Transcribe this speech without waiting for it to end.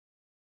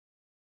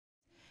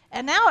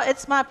And now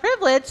it's my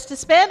privilege to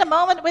spend a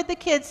moment with the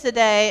kids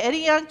today.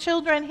 Any young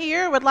children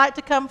here would like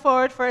to come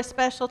forward for a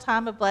special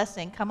time of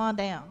blessing? Come on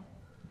down.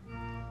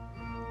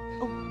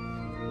 Oh,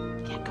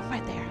 yeah, go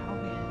right there.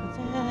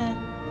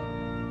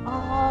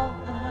 All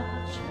the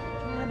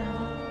children of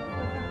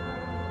the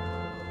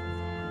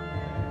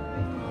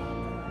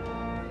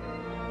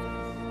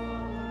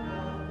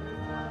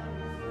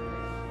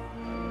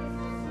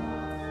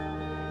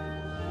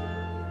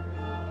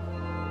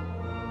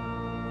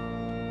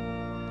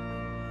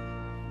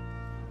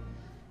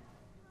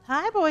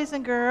Hi, boys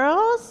and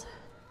girls.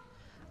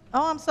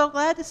 Oh, I'm so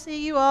glad to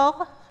see you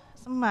all.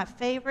 Some of my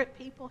favorite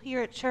people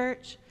here at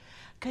church.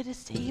 Good to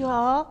see you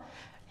all.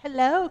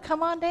 Hello,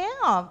 come on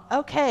down.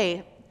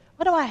 Okay,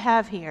 what do I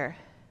have here?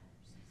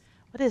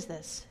 What is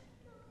this?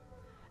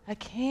 A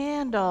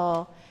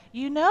candle.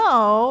 You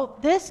know,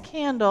 this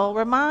candle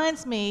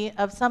reminds me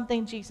of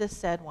something Jesus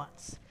said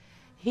once.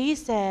 He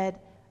said,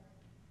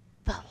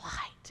 the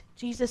light.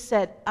 Jesus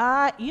said,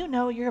 you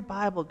know your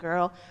Bible,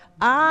 girl.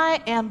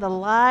 I am the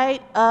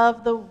light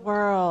of the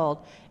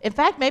world. In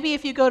fact, maybe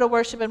if you go to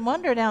Worship and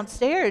Wonder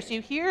downstairs,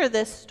 you hear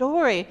this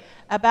story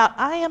about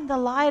I am the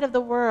light of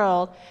the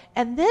world.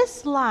 And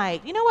this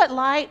light, you know what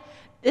light?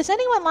 Does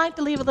anyone like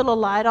to leave a little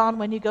light on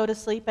when you go to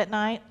sleep at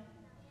night?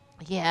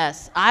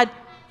 Yes, a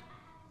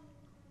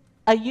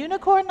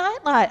unicorn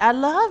nightlight. I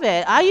love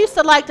it. I used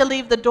to like to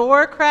leave the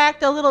door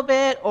cracked a little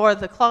bit or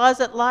the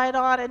closet light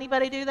on.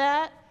 Anybody do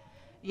that?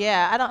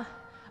 Yeah, I don't.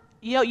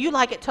 You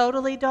like it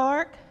totally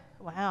dark?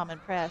 Wow, I'm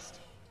impressed.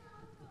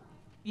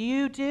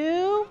 You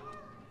do?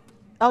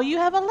 Oh, you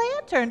have a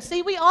lantern.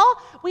 See, we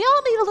all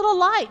need a little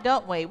light,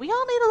 don't we? We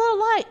all need a little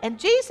light. And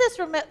Jesus,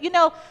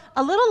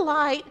 a little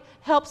light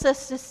helps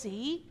us to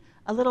see.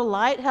 A little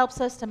light helps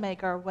us to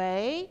make our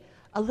way.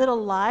 A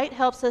little light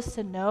helps us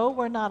to know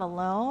we're not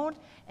alone.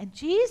 And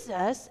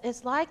Jesus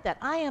is like that.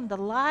 I am the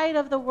light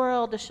of the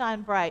world to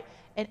shine bright.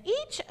 And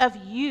each of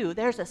you,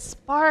 there's a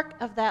spark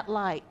of that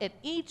light in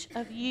each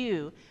of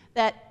you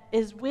that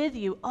is with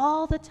you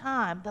all the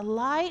time. The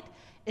light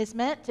is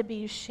meant to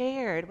be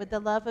shared with the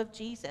love of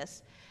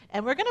Jesus.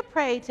 And we're going to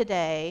pray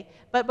today.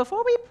 But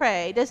before we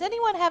pray, does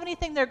anyone have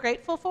anything they're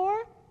grateful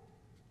for?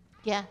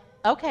 Yeah.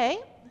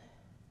 Okay.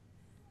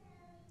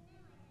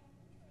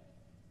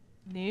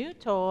 New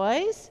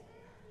toys.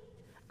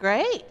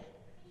 Great.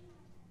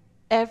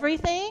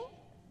 Everything?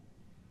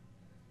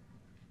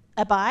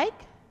 A bike?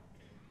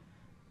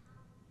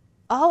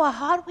 Oh, a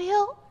Hot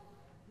Wheel?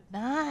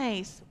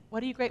 Nice.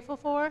 What are you grateful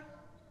for?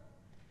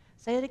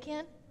 Say it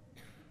again.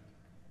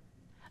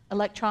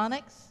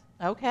 Electronics?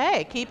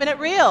 Okay, keeping it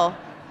real.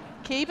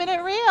 Keeping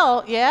it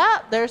real. Yeah,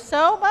 there's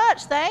so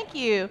much. Thank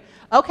you.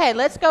 Okay,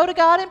 let's go to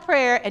God in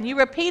prayer, and you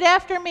repeat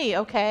after me,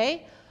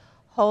 okay?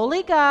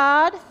 Holy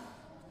God,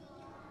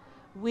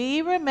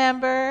 we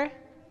remember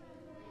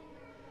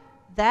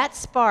that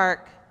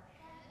spark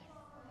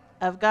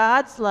of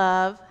God's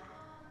love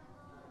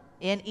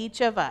in each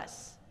of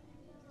us.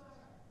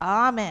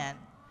 Amen.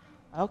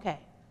 Okay.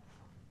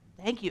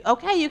 Thank you.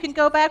 Okay, you can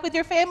go back with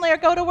your family or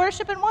go to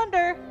Worship and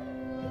Wonder.